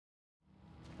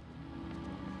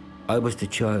I was the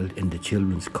child in the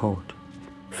children's court,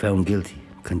 found guilty,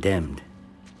 condemned,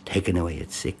 taken away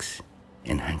at 6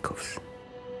 in handcuffs.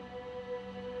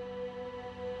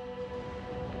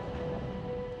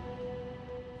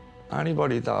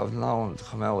 Anybody that I've known to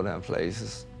come out of them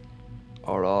places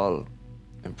are all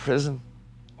in prison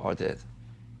or dead,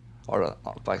 or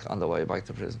back on the way back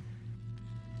to prison.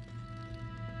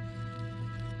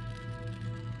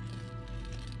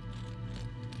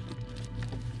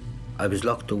 I was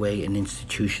locked away in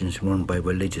institutions run by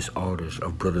religious orders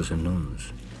of brothers and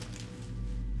nuns.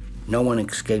 No one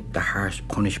escaped the harsh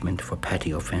punishment for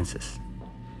petty offences.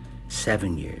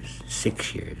 7 years,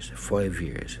 6 years, 5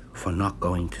 years for not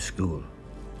going to school.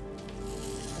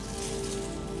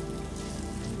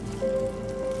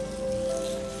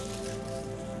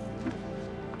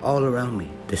 All around me,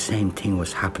 the same thing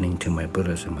was happening to my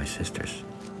brothers and my sisters,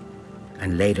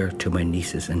 and later to my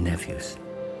nieces and nephews.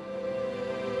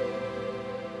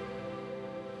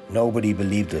 Nobody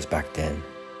believed us back then,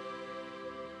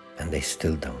 and they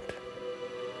still don't.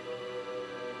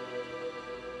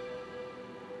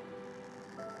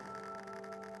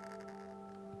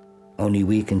 Only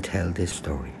we can tell this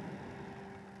story.